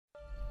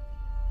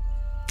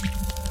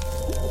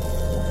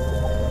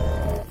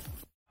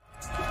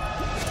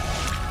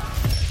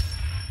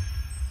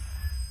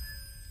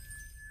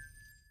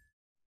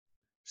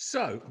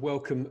So,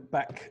 welcome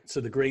back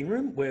to the Green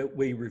Room, where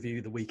we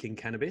review the week in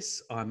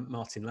cannabis. I'm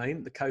Martin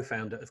Lane, the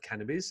co-founder of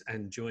Cannabis,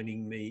 and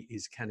joining me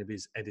is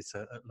Cannabis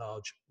editor at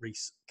large,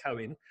 Rhys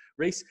Cohen.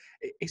 Rhys,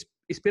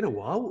 it's been a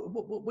while.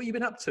 What have you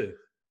been up to?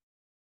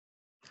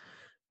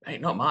 Hey,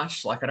 not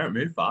much. Like, I don't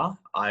move far.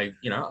 I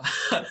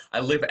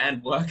live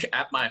and work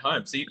at my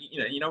home. So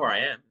you know where I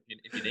am.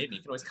 If you need me,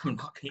 you can always come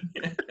knocking.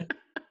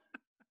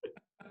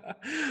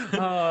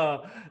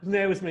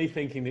 There was me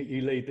thinking that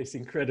you lead this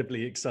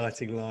incredibly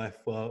exciting life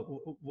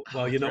while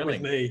you're not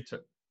with Thrilling. me.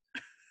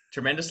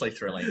 Tremendously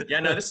thrilling.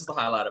 Yeah, no, this is the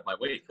highlight of my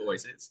week.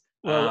 Always is.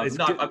 Well, it's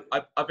No, good.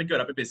 I've been good.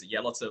 I've been busy.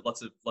 Yeah, lots of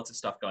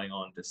stuff going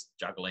on. Just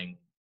juggling.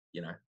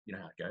 You know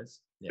how it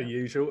goes. The Yeah.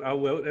 usual. Oh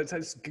well,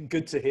 that's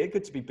good to hear.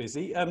 Good to be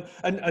busy. And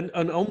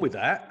on with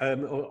that,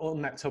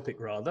 on that topic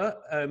rather.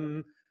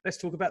 Let's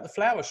talk about the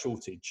flower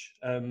shortage.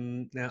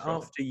 Now, Sure.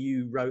 after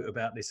you wrote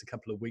about this a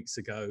couple of weeks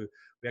ago,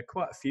 we had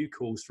quite a few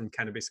calls from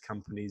cannabis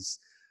companies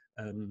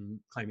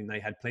claiming they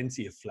had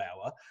plenty of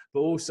flower,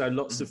 but also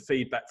lots of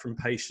feedback from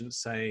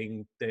patients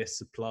saying their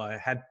supply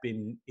had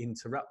been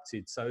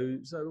interrupted. So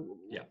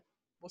Yeah.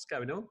 what's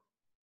going on?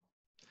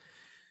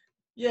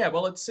 Yeah.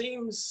 Well, it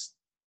seems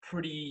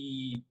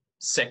pretty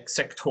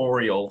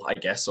sectorial, I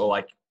guess, or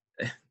like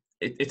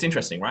it's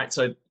interesting, right?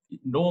 So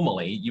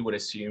normally you would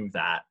assume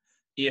that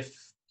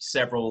if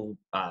several,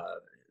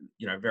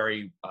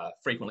 very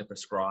frequently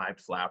prescribed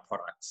flower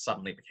products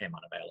suddenly became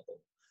unavailable,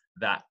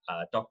 that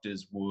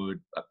doctors would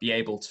be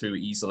able to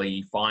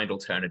easily find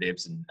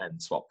alternatives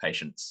and swap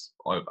patients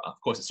over. Of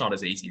course, it's not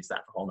as easy as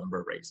that for a whole number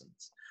of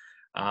reasons.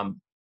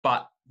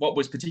 But what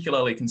was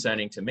particularly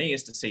concerning to me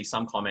is to see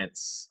some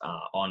comments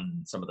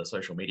on some of the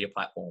social media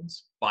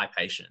platforms by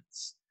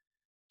patients,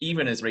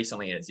 even as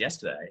recently as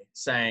yesterday,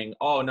 saying,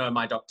 "Oh no,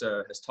 my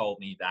doctor has told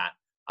me that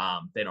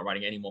they're not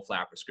writing any more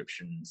flower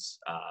prescriptions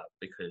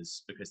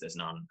because there's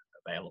none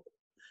available."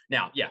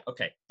 Now, yeah,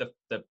 okay,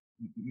 the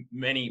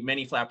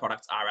many flower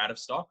products are out of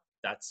stock.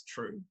 That's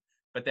true,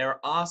 but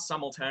there are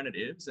some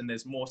alternatives, and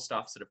there's more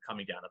stuff sort of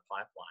coming down the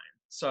pipeline.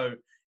 So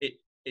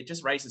it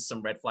just raises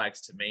some red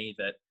flags to me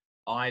that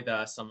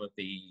either some of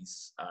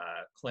these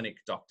clinic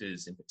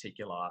doctors in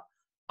particular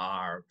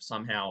are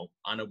somehow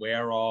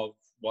unaware of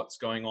what's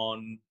going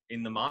on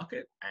in the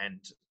market and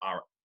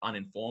are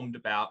uninformed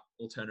about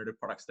alternative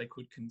products they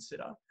could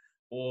consider,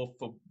 or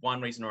for one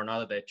reason or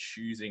another, they're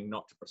choosing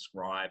not to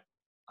prescribe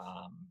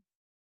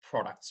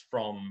products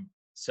from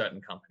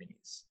certain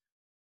companies,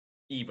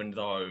 even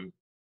though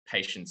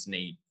patients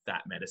need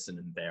that medicine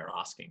and they're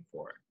asking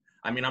for it.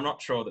 I mean, I'm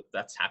not sure that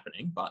that's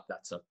happening, but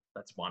that's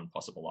one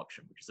possible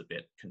option, which is a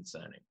bit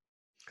concerning.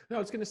 No, I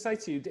was going to say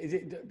to you,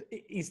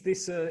 is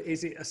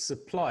it a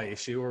supply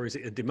issue or is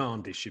it a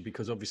demand issue?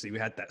 Because obviously we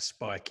had that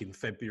spike in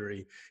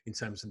February in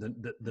terms of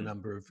the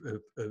number of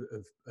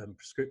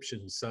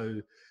prescriptions.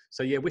 So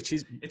yeah,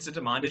 it's a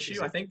demand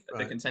issue. I think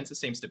right. The consensus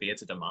seems to be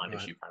it's a demand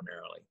right. issue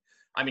primarily.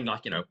 I mean,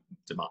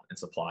 demand and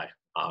supply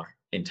are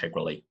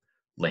integrally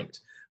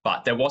linked,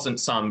 but there wasn't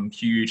some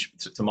huge,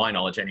 to my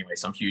knowledge anyway,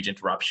 some huge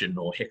interruption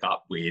or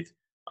hiccup with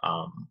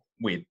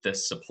the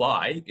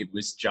supply. It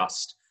was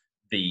just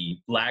the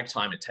lag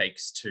time it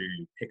takes to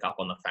pick up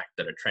on the fact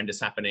that a trend is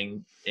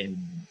happening in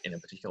a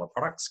particular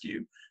product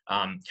SKU,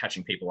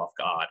 catching people off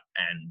guard,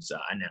 and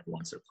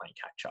everyone's sort of playing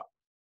catch up.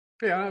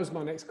 Yeah, that was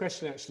my next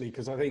question actually,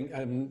 because I think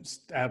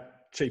our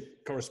chief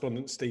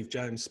correspondent Steve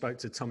Jones spoke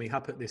to Tommy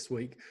Huppert this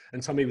week,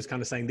 and Tommy was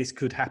kind of saying this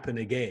could happen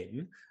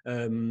again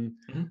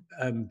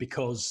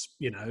because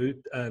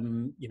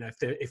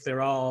if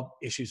there are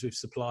issues with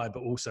supply,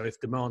 but also if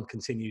demand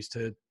continues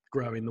to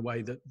grow in the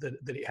way that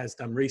it has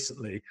done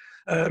recently.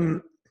 I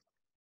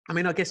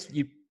mean, I guess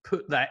you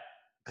put that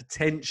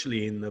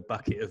potentially in the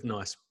bucket of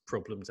nice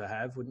problem to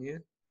have, wouldn't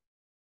you?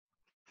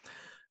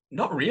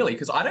 Not really,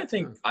 because I don't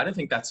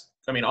think that's.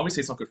 I mean, obviously,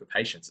 it's not good for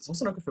patients. It's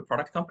also not good for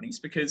product companies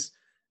because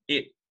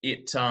it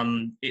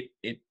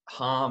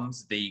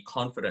harms the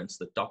confidence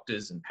that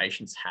doctors and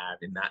patients have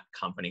in that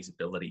company's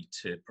ability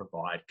to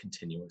provide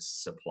continuous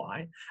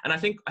supply. And I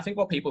think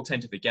what people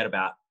tend to forget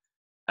about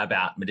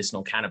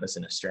medicinal cannabis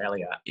in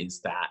Australia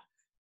is that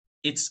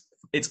it's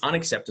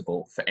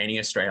unacceptable for any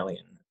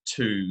Australian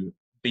to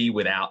be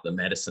without the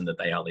medicine that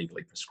they are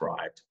legally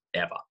prescribed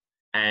ever.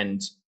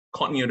 And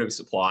continuity of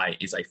supply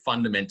is a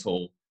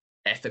fundamental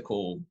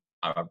ethical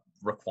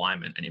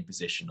requirement and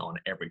imposition on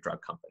every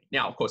drug company.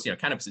 Now, of course,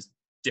 cannabis is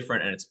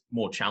different and it's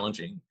more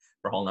challenging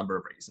for a whole number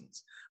of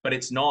reasons, but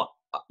it's not,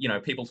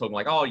 people talking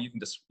like, oh, you can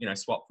just,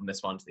 swap from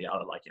this one to the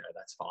other, like,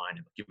 that's fine,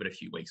 and give it a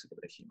few weeks or give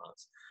it a few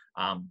months.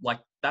 Like,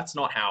 that's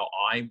not how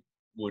I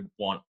would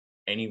want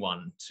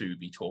anyone to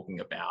be talking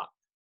about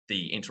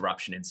the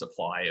interruption in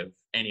supply of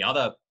any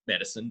other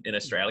medicine in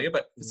Australia.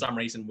 But for some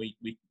reason, we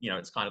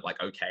it's kind of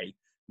like okay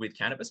with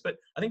cannabis. But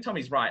I think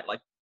Tommy's right.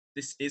 Like,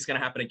 this is going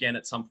to happen again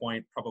at some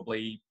point,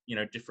 probably,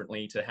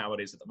 differently to how it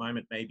is at the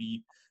moment,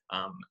 maybe.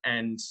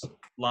 And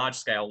large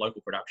scale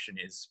local production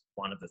is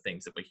one of the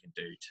things that we can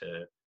do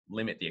to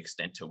limit the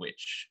extent to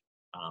which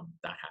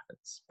that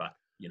happens. But,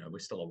 we're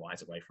still a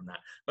ways away from that.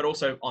 But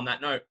also on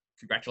that note,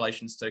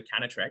 congratulations to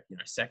Cannatrek,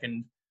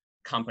 second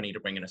company to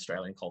bring an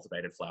Australian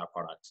cultivated flower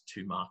product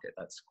to market.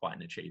 That's quite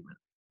an achievement.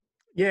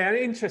 Yeah,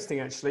 interesting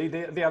actually.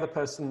 The other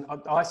person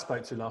I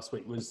spoke to last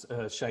week was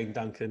Shane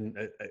Duncan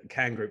at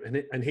Can Group,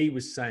 and he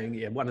was saying,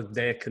 yeah, one of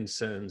their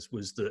concerns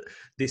was that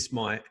this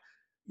might,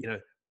 you know,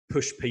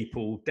 push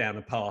people down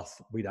a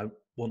path we don't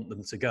want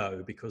them to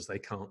go because they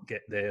can't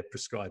get their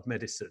prescribed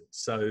medicine.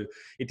 So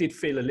it did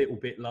feel a little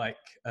bit like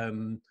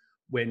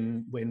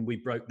when we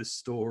broke the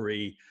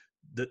story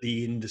that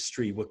the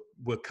industry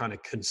were kind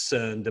of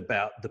concerned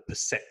about the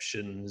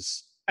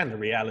perceptions and the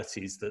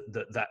realities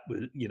that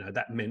was, you know,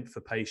 that meant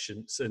for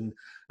patients, and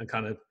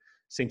kind of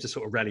seem to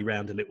sort of rally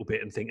around a little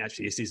bit and think,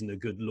 actually, this isn't a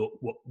good look.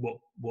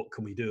 What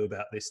can we do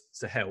about this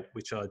to help?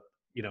 Which I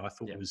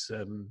thought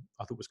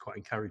was quite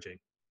encouraging.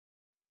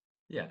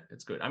 Yeah,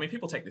 it's good. I mean,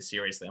 people take this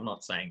seriously. I'm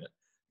not saying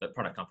that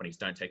product companies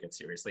don't take it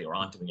seriously or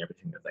aren't doing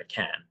everything that they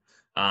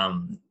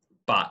can.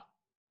 But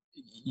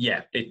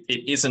yeah, it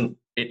isn't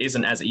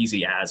as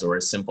easy as, or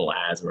as simple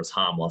as, or as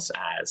harmless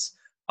as,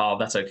 oh,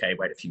 that's okay,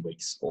 wait a few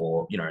weeks,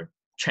 or, you know,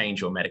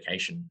 change your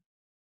medication,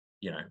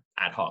 you know,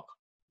 ad hoc.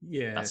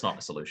 Yeah, that's not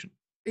a solution.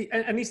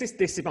 And is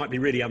this might be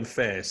really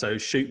unfair, so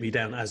shoot me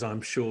down, as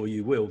I'm sure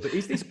you will, but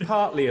is this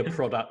partly a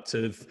product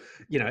of,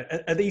 you know,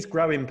 are these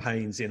growing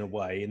pains in a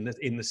way,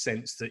 in the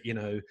sense that, you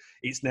know,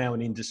 it's now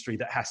an industry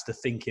that has to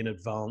think in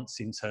advance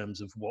in terms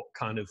of what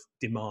kind of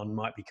demand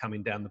might be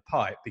coming down the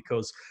pipe,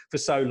 because for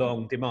so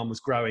long demand was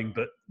growing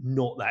but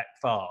not that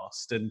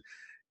fast, and,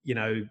 you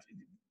know,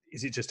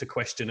 is it just a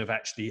question of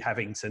actually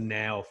having to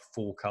now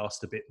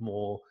forecast a bit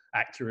more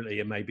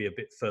accurately and maybe a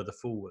bit further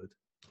forward?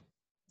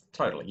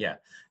 Totally, yeah.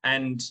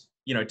 And,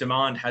 you know,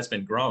 demand has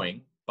been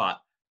growing, but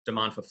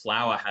demand for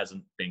flower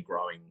hasn't been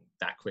growing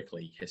that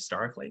quickly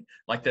historically.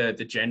 Like the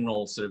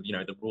general sort of, you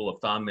know, the rule of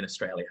thumb in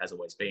Australia has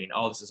always been,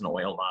 oh, this is an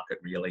oil market,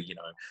 really. You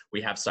know,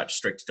 we have such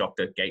strict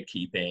doctor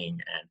gatekeeping,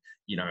 and,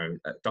 you know,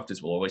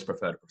 doctors will always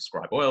prefer to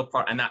prescribe oil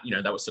product. And that, you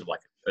know, that was sort of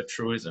like a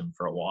truism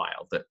for a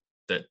while, that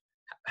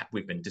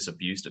we've been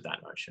disabused of that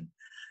notion.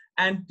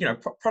 And, you know,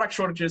 product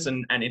shortages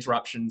and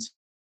interruptions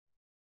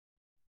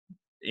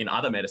in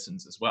other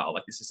medicines as well.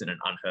 Like, this isn't an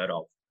unheard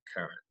of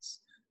occurrence.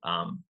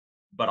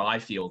 But I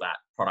feel that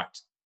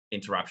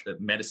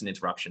medicine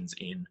interruptions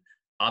in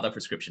other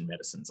prescription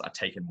medicines are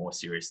taken more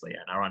seriously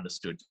and are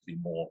understood to be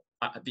more,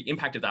 the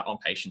impact of that on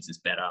patients is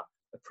better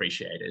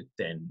appreciated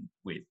than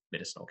with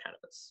medicinal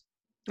cannabis.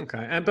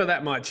 Okay, but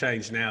that might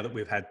change now that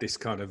we've had this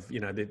kind of,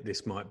 you know,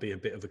 this might be a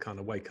bit of a kind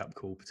of wake-up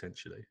call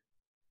potentially.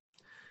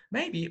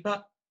 Maybe,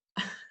 but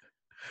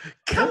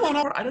Come on,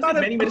 I don't think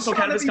many medicinal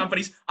cannabis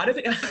companies. I don't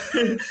think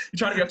you're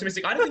trying to be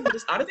optimistic. I don't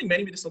think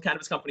many medicinal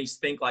cannabis companies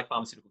think like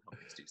pharmaceutical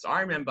companies do. So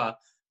I remember,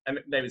 and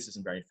maybe this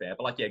isn't very fair,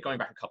 but like, yeah, going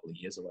back a couple of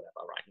years or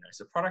whatever, right? You know,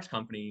 so product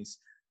companies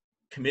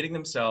committing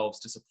themselves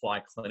to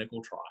supply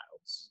clinical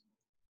trials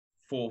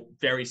for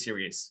very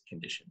serious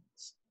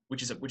conditions,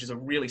 which is a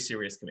really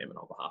serious commitment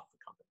on behalf of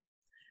the company.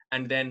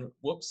 And then,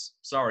 whoops,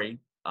 sorry,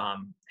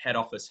 head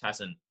office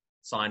hasn't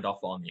signed off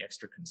on the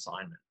extra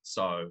consignment.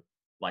 So,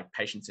 like,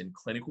 patients in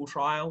clinical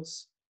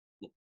trials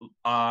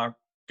are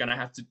going to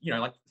have to, you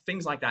know, like,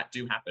 things like that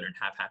do happen and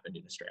have happened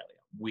in Australia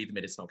with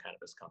medicinal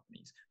cannabis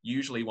companies,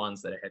 usually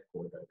ones that are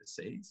headquartered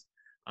overseas.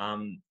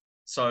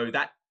 So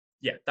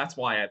that's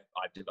why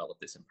I've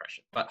developed this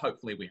impression, but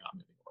hopefully we are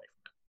moving away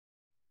from it.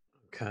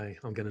 Okay,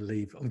 I'm going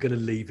to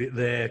leave it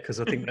there, because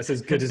I think that's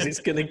as good as it's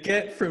going to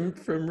get from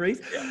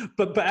Reece. Yeah.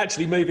 But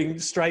actually, moving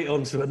straight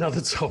on to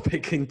another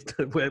topic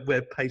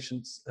where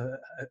patients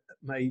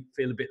may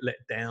feel a bit let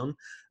down.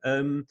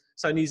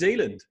 So New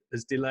Zealand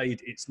has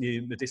delayed its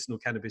new medicinal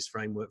cannabis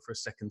framework for a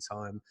second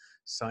time,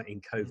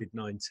 citing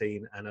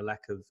COVID-19 and a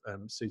lack of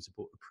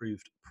suitable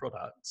approved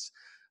products.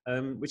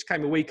 Which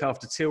came a week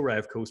after Tilray,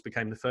 of course,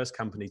 became the first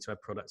company to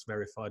have products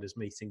verified as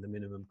meeting the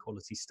minimum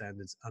quality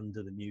standards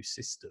under the new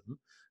system.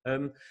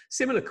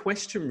 Similar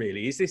question,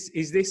 really. Is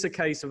this a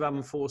case of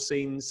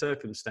unforeseen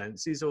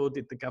circumstances, or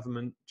did the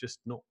government just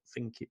not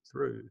think it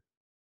through?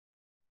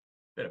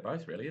 Bit of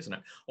both, really, isn't it?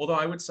 Although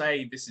I would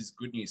say this is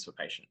good news for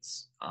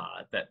patients,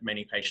 that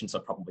many patients are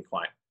probably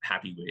quite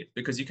happy with,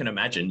 because you can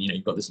imagine, you know,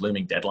 you've got this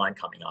looming deadline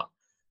coming up,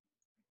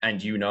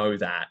 and you know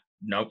that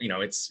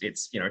it's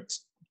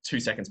 2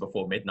 seconds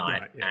before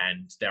midnight, right, yeah.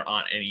 And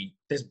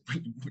there's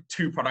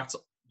 2 products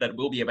that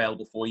will be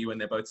available for you,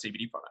 and they're both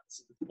CBD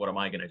products. What am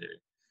I going to do?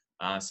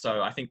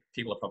 So I think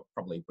people are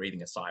probably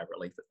breathing a sigh of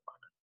relief at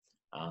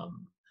the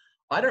moment.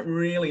 I don't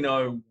really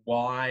know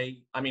why.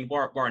 I mean,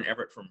 Warren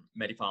Everett from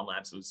MediPharm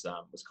Labs was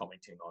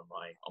commenting on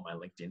my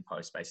LinkedIn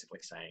post, basically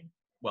saying,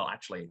 well,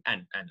 actually,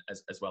 and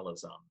as well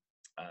as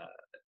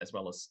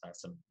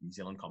some New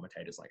Zealand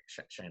commentators like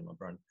Shane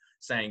LeBrun,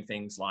 saying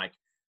things like,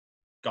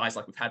 guys,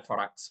 like, we've had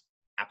products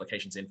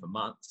applications in for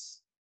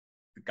months.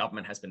 The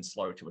government has been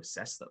slow to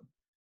assess them.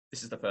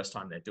 This is the first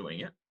time they're doing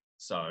it.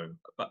 So,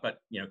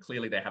 but you know,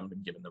 clearly they haven't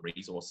been given the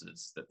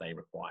resources that they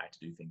require to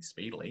do things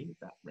speedily. If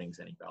that rings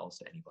any bells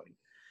to anybody,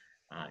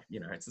 you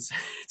know, it's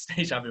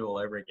deja vu all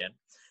over again.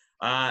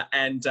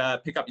 And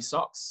pick up your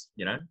socks.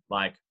 You know,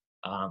 like,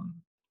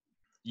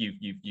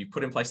 you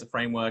put in place the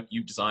framework,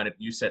 you design it,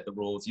 you set the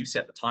rules, you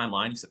set the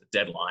timeline, you set the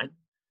deadline.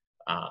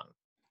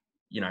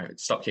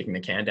 Stop kicking the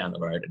can down the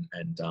road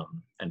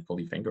and pull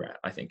your finger out,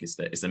 I think is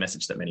the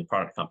message that many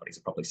product companies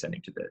are probably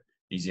sending to the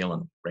New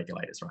Zealand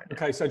regulators right now.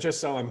 Okay, so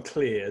just so I'm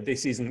clear,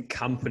 this isn't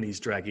companies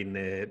dragging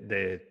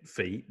their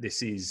feet.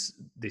 This is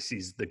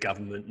the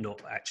government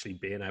not actually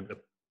being able to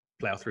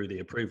plough through the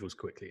approvals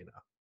quickly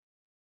enough.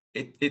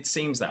 It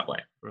seems that way.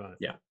 Right.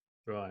 Yeah.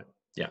 Right.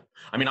 Yeah.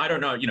 I mean, I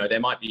don't know. There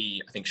might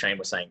be. I think Shane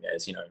was saying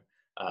there's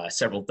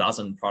several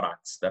dozen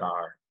products that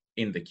are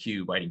in the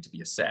queue waiting to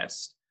be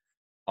assessed.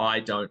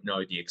 I don't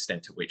know the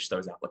extent to which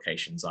those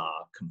applications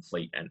are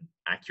complete and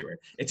accurate.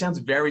 It sounds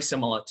very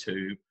similar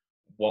to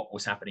what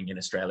was happening in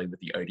Australia with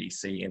the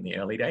ODC in the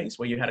early days,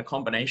 where you had a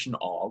combination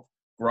of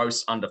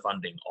gross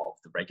underfunding of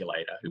the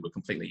regulator, who were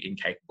completely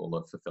incapable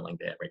of fulfilling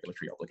their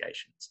regulatory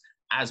obligations,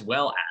 as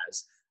well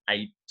as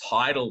a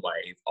tidal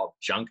wave of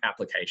junk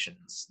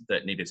applications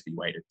that needed to be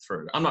waded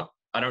through. I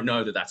don't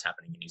know that that's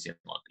happening in New Zealand.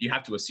 You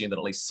have to assume that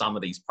at least some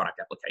of these product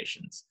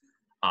applications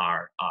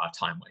are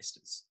time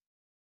wasters.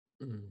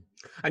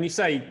 And you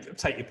say,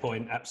 take your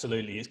point,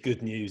 absolutely. It's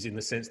good news in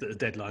the sense that the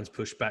deadline's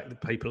pushed back, that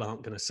people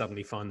aren't going to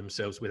suddenly find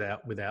themselves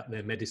without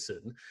their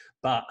medicine.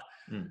 But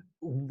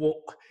what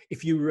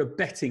if you were a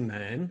betting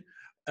man,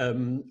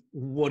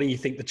 what do you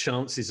think the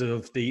chances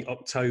of the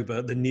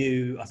October the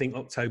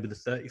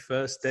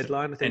 31st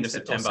deadline? I think End of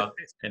September.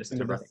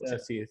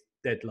 The 30th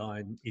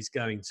deadline is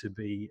going to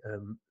be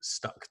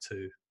stuck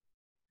to?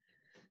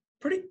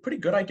 Pretty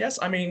good, I guess.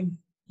 I mean,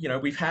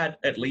 we've had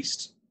at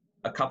least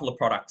a couple of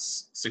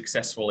products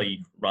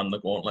successfully run the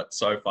gauntlet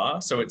so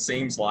far. So it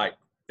seems like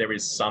there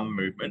is some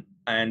movement,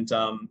 and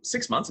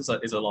 6 months is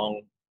a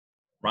long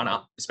run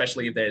up,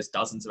 especially if there's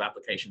dozens of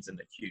applications in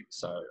the queue.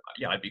 So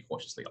yeah, I'd be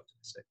cautiously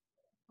optimistic.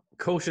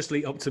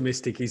 Cautiously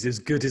optimistic is as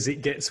good as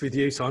it gets with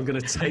you. So I'm going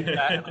to take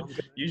that. And I'm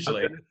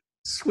gonna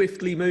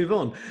swiftly move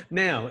on.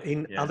 Now,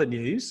 in other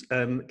news,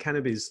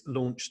 Cannabis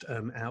launched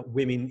our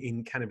Women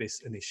in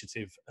Cannabis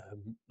initiative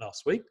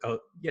last week.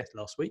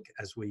 Last week.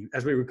 As we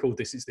record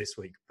this, it's this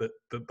week. But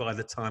by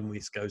the time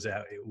this goes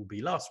out, it will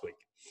be last week.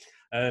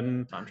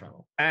 Time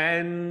travel.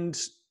 And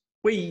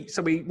we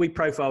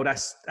profiled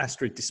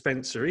Astrid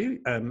Dispensary,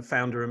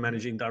 founder and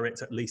managing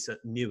director Lisa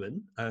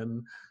Newen.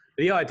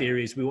 The idea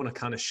is we want to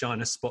kind of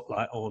shine a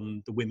spotlight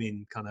on the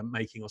women kind of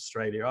making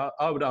Australia,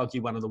 I would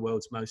argue, one of the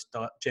world's most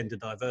gender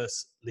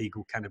diverse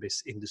legal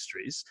cannabis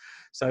industries.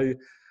 So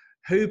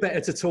who better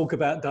to talk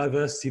about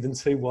diversity than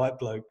two white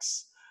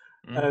blokes?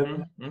 I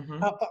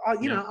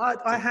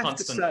have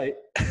to say,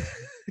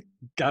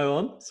 go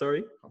on,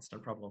 sorry.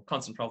 Constant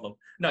problem.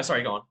 No,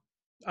 sorry, go on.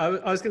 I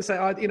was going to say,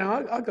 I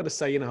got to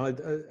say,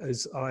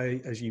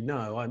 as you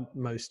know, I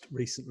most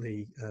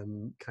recently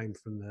came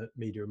from the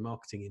media and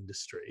marketing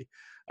industry,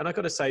 and I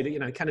got to say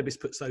that cannabis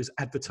puts those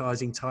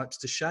advertising types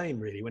to shame,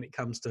 really, when it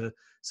comes to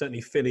certainly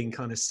filling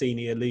kind of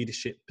senior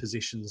leadership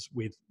positions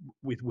with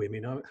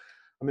women. I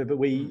remember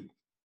we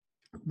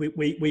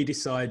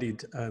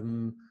decided a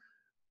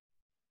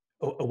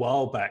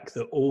while back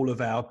that all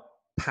of our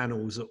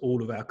panels at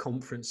all of our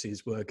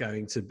conferences were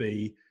going to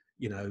be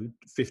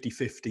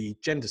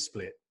 50-50 gender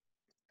split.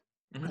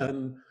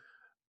 And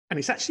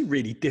it's actually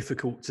really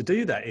difficult to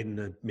do that in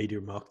the media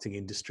and marketing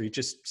industry,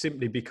 just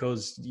simply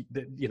because,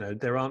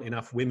 there aren't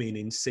enough women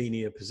in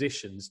senior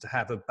positions to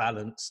have a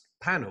balanced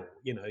panel.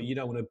 You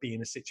don't want to be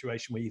in a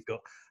situation where you've got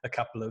a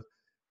couple of,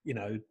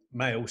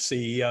 male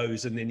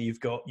CEOs and then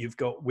you've got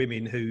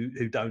women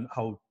who don't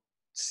hold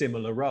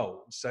similar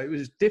roles. So it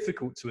was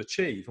difficult to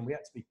achieve, and we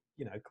had to be,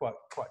 quite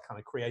kind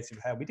of creative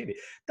how we did it.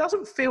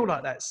 Doesn't feel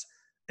like that's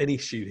an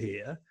issue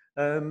here.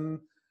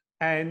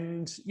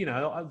 And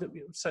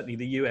certainly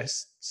the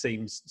US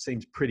seems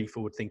pretty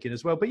forward thinking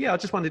as well. But yeah, I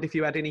just wondered if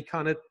you had any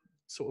kind of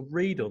sort of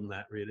read on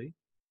that, really.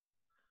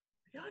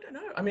 Yeah, I don't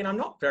know. I mean, I'm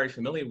not very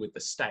familiar with the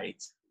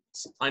States.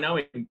 I know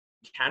in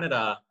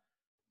Canada,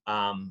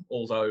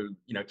 although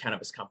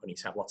cannabis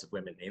companies have lots of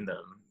women in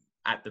them,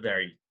 at the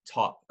very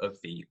top of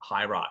the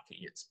hierarchy,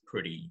 it's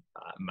pretty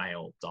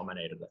male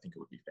dominated, I think it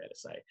would be fair to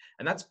say.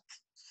 And that's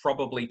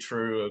probably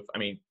true of,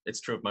 it's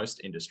true of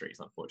most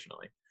industries,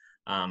 unfortunately,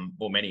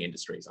 or many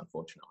industries,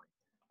 unfortunately.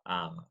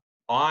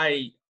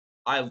 I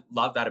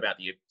love that about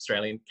the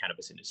Australian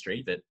cannabis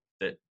industry, that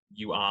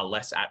you are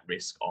less at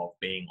risk of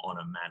being on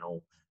a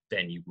manel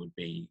than you would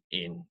be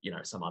in,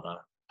 some other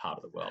part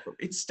of the world. But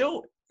it's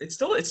still a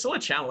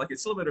challenge. Like,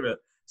 it's still a bit of a,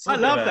 I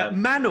love that.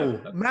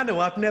 Manel.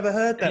 I've never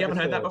heard that. You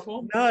haven't heard that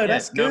before? No,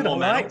 that's good. I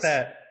like manels.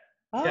 that.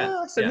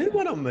 It's a new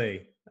one on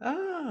me.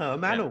 A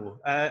manel,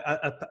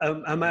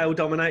 a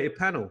male-dominated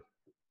panel.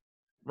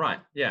 Right.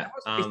 Yeah.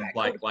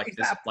 Like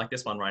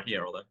this one right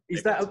here. Although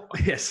is that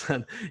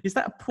is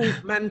that a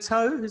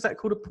portmanteau? Is that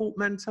called a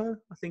portmanteau?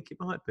 I think it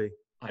might be.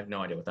 I have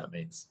no idea what that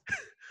means.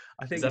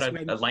 I think is that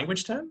a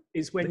language term?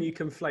 It's when you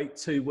conflate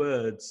two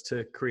words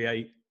to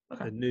create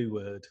a new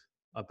word,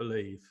 I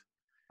believe.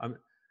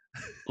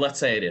 Let's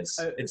say it is.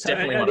 It's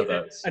definitely one of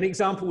those. An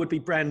example would be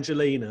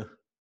Brangelina.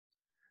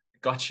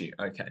 Got you.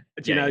 Okay.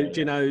 Do you know?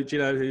 Do you know? Do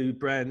you know who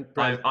Brand?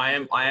 I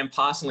am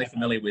personally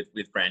familiar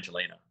with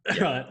Brangelina.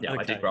 Yeah, Right, yeah.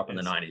 okay, I did grow up in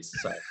the '90s,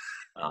 so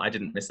I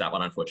didn't miss that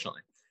one,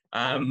 unfortunately.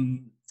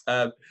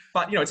 But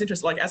you know, it's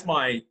interesting. Like as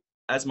my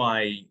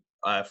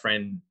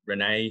friend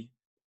Renee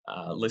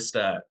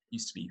Lister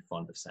used to be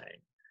fond of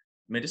saying,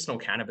 medicinal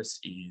cannabis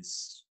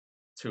is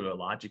to a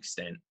large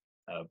extent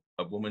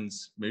a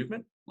woman's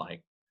movement.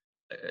 Like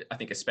I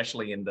think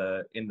especially in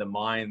the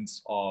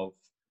minds of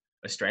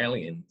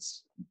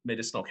Australians,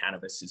 medicinal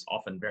cannabis is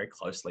often very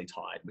closely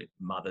tied with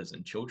mothers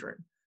and children.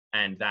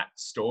 And that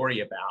story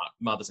about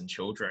mothers and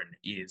children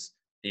is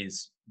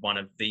one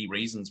of the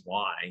reasons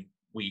why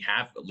we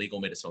have a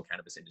legal medicinal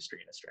cannabis industry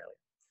in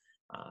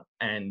Australia.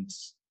 And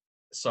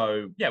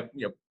so, yeah,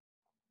 you know,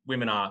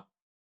 women are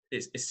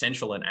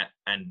essential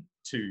and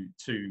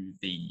to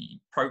the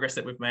progress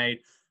that we've made.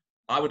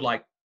 I would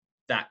like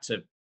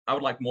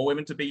more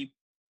women to be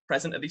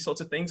present at these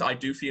sorts of things. I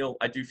do feel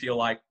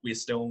like we're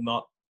still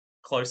not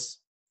close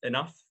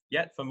enough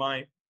yet for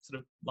my sort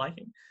of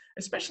liking,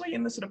 especially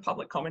in the sort of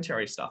public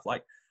commentary stuff.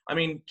 Like, I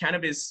mean,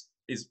 cannabis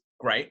is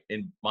great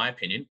in my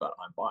opinion, but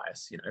I'm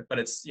biased, you know. But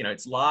it's, you know,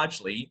 it's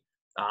largely,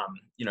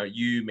 you know,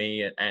 you,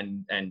 me,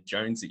 and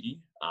Jonesy,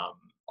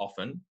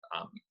 often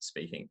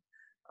speaking,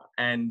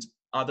 and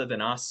other than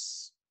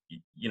us,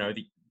 you know,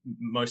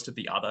 most of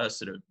the other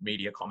sort of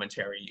media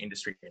commentary,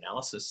 industry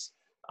analysis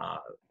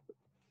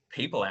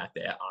people out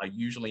there are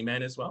usually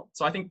men as well.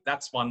 So I think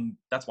that's one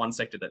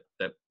sector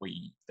that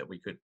we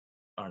could,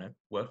 I don't know,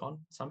 work on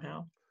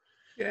somehow.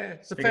 Yeah,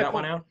 it's a figure fair that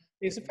point. one out.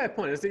 It's a fair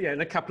point, isn't it? Yeah,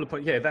 and a couple of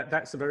points. Yeah,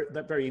 that's a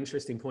very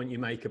interesting point you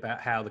make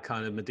about how the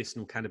kind of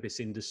medicinal cannabis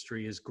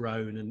industry has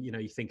grown, and you know,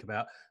 you think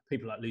about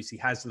people like Lucy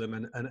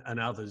Haslam and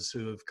others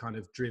who have kind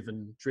of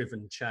driven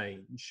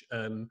change.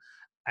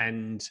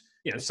 And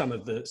you know, some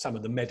of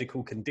the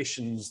medical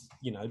conditions,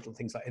 you know,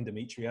 things like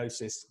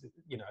endometriosis,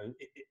 you know,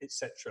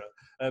 etc.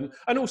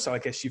 And also, I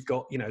guess you've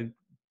got, you know,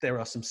 there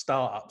are some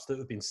startups that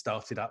have been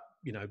started up,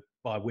 you know,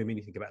 by women.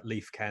 You think about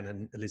LeafCan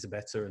and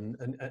Elisabetta,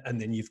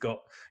 and then you've got,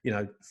 you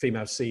know,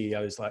 female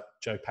CEOs like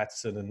Jo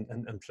Patterson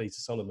and Fleeta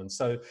Solomon.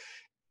 So,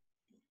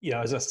 you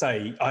know, as I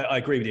say, I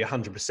agree with you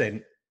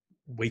 100%.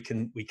 We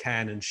can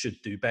and should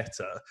do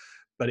better.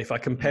 But if I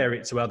compare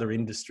it to other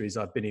industries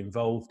I've been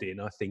involved in,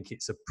 I think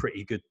it's a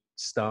pretty good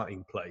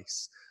starting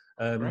place.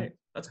 Great,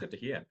 that's good to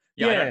hear.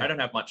 Yeah, I don't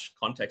have much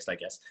context, I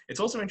guess. It's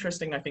also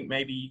interesting, I think,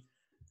 maybe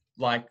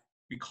like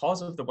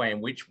because of the way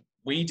in which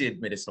we did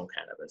medicinal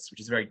cannabis, which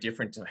is very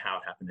different to how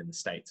it happened in the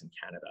States and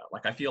Canada.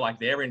 Like I feel like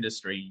their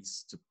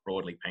industries, to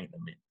broadly paint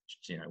them in,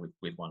 you know,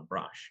 with one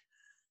brush,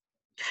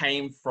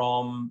 came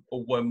from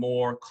or were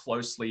more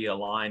closely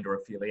aligned or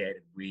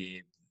affiliated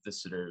with the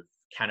sort of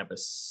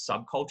cannabis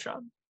subculture.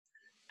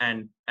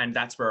 And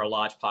that's where a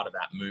large part of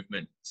that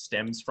movement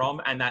stems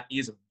from. And that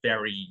is a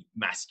very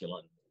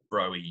masculine,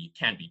 broy,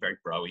 can be very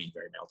broy,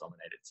 very male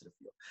dominated sort of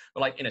field.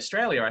 But like in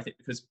Australia, I think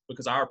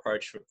because our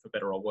approach for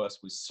better or worse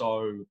was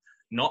so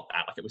not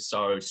that, like it was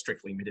so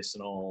strictly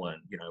medicinal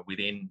and, you know,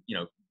 within, you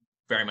know,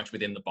 very much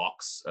within the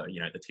box, you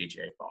know, the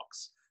TGA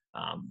box.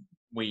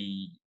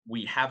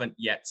 We haven't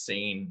yet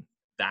seen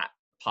that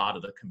part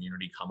of the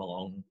community come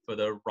along for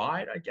the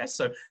ride, I guess.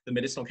 So the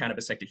medicinal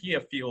cannabis sector here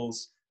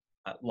feels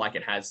like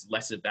it has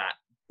less of that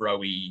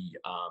broy,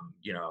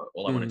 you know,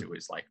 all I want to do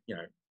is like, you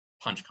know,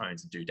 punch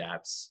cones and do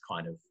dabs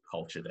kind of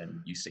culture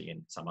than you see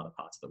in some other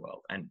parts of the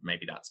world. And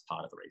maybe that's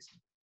part of the reason.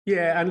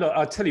 Yeah, and look,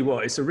 I'll tell you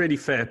what, it's a really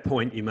fair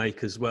point you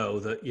make as well,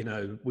 that, you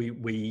know,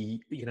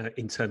 we you know,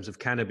 in terms of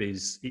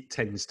cannabis, it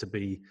tends to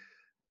be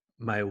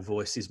male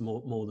voices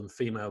more than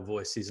female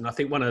voices. And I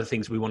think one of the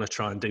things we want to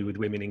try and do with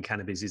women in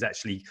cannabis is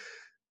actually,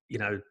 you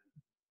know,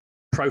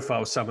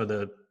 profile some of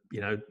the, you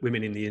know,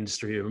 women in the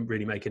industry who are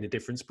really making a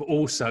difference, but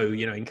also,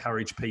 you know,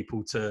 encourage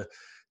people to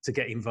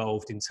get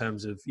involved in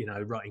terms of, you know,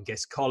 writing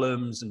guest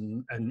columns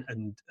and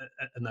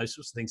those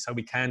sorts of things, so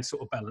we can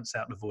sort of balance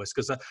out the voice.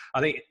 Because I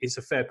think it's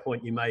a fair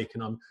point you make,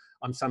 and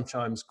I'm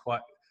sometimes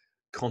quite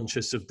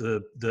conscious of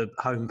the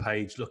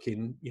homepage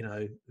looking, you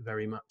know,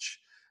 very much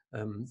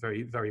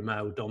very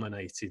male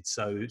dominated.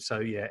 So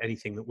yeah,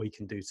 anything that we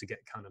can do to get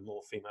kind of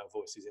more female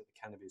voices into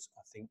cannabis,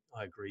 I think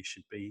I agree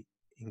should be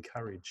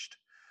encouraged.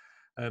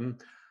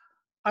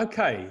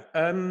 Okay.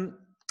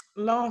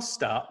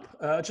 Last up,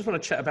 I just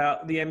want to chat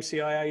about the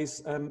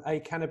MCIA's A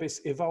Cannabis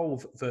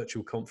Evolve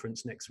virtual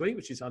conference next week,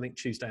 which is, I think,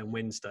 Tuesday and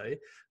Wednesday.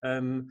 I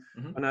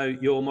know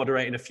you're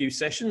moderating a few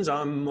sessions.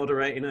 I'm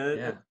moderating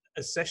a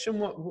session.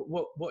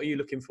 What are you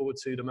looking forward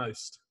to the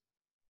most?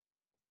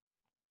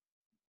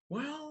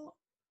 Well,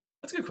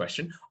 that's a good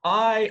question.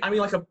 I mean,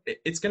 like,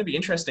 it's going to be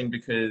interesting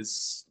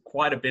because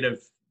quite a bit of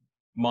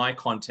my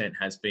content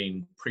has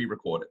been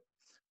pre-recorded.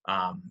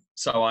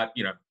 So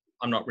you know,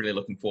 I'm not really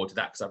looking forward to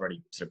that because I've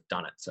already sort of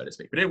done it, so to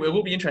speak. But it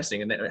will be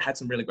interesting, and it had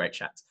some really great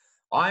chats.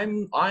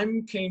 I'm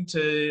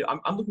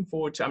looking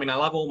forward to. I mean, I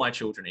love all my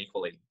children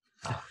equally,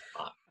 so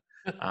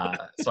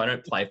I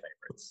don't play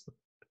favorites.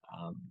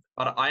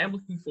 But I am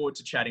looking forward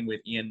to chatting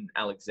with Ian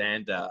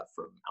Alexander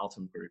from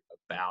Altum Group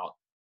about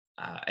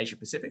Asia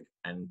Pacific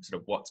and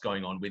sort of what's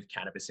going on with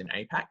cannabis in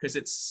APAC, because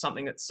it's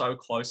something that's so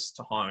close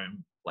to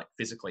home, like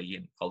physically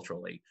and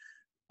culturally,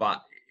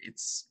 but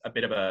it's a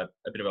bit of a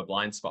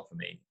blind spot for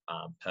me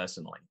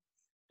personally.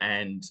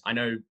 And I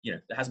know,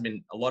 there hasn't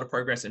been a lot of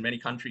progress in many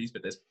countries,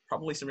 but there's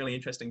probably some really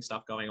interesting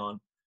stuff going on.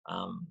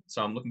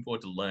 So I'm looking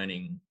forward to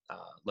learning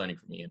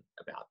from Ian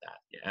about that.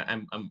 Yeah,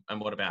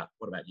 and what about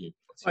you?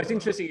 It's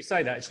interesting you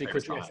say that, actually,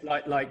 because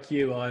like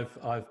you,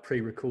 I've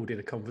pre-recorded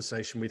a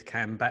conversation with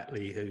Cam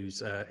Batley,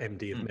 who's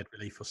MD of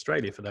MedRelief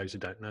Australia, for those who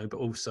don't know, but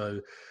also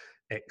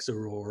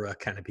ex-Aurora,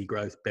 Canopy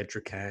Growth,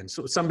 Bedrocan,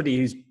 sort of somebody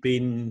who's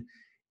been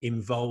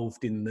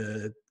involved in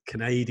the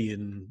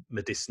Canadian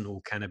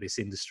medicinal cannabis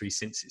industry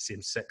since its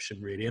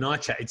inception, really. And I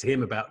chatted to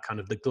him about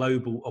kind of the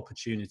global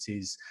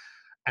opportunities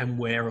and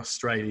where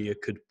Australia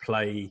could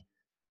play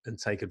and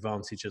take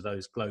advantage of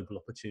those global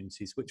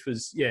opportunities, which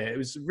was, it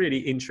was a really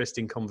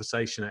interesting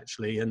conversation,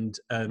 actually. And,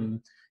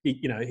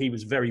 he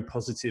was very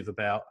positive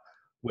about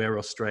where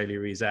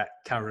Australia is at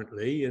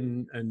currently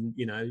and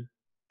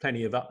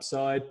plenty of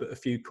upside, but a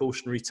few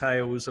cautionary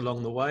tales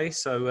along the way.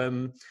 So,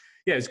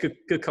 it was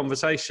good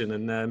conversation.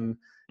 And,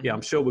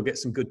 I'm sure we'll get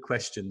some good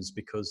questions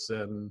because,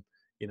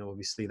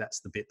 obviously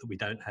that's the bit that we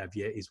don't have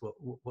yet, is what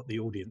the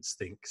audience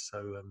thinks. So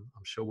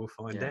I'm sure we'll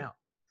find out.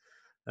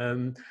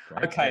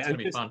 Okay. It's going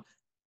to be fun.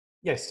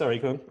 Yes, sorry,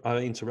 go on. I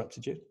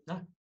interrupted you.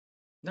 No.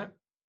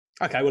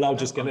 Okay, well, I'll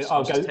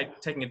go.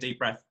 Taking a deep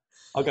breath.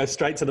 I'll go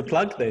straight to the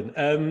plug then.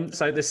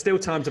 So there's still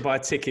time to buy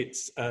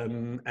tickets,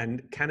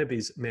 and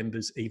Cannabis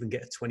members even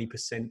get a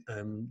 20%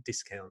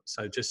 discount.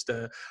 So just,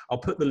 I'll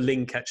put the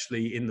link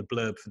actually in the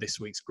blurb for this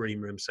week's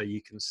Green Room, so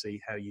you can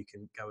see how you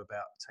can go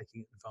about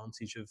taking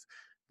advantage of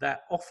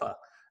that offer.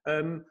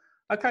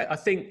 Okay, I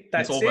think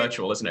that's it's all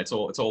virtual, isn't it? It's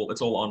all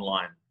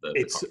online.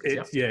 It's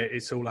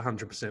all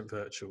 100%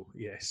 virtual.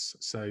 Yes,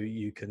 so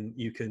you can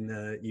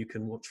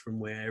watch from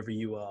wherever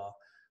you are.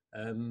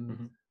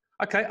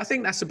 Okay, I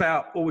think that's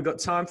about all we've got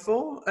time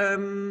for.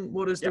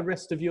 What does the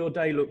rest of your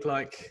day look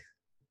like?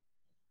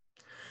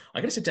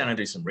 I'm gonna sit down and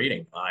do some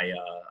reading.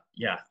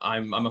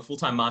 I'm a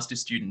full-time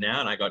master's student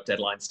now, and I got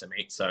deadlines to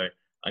meet. So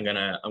I'm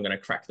gonna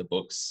crack the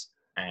books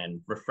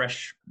and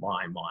refresh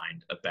my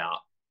mind about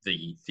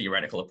the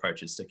theoretical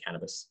approaches to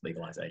cannabis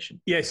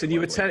legalization. Yes, and you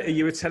were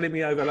telling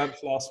me over lunch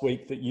last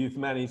week that you've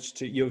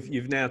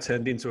now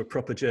turned into a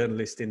proper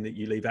journalist, in that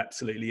you leave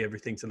absolutely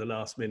everything to the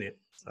last minute.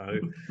 So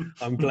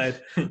I'm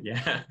glad.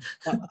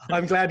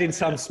 I'm glad in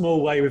some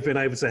small way we've been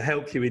able to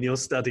help you in your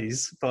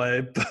studies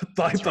by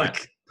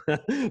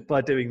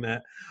doing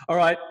that. All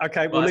right.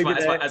 Okay. We'll leave it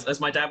there. As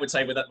my dad would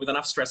say, with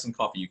enough stress and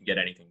coffee, you can get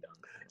anything done.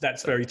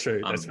 That's very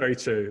true. That's very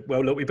true.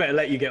 Well, look, we better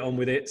let you get on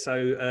with it.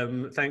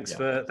 So thanks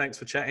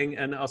for chatting,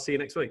 and I'll see you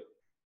next week.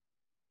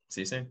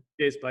 See you soon.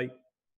 Cheers, bye.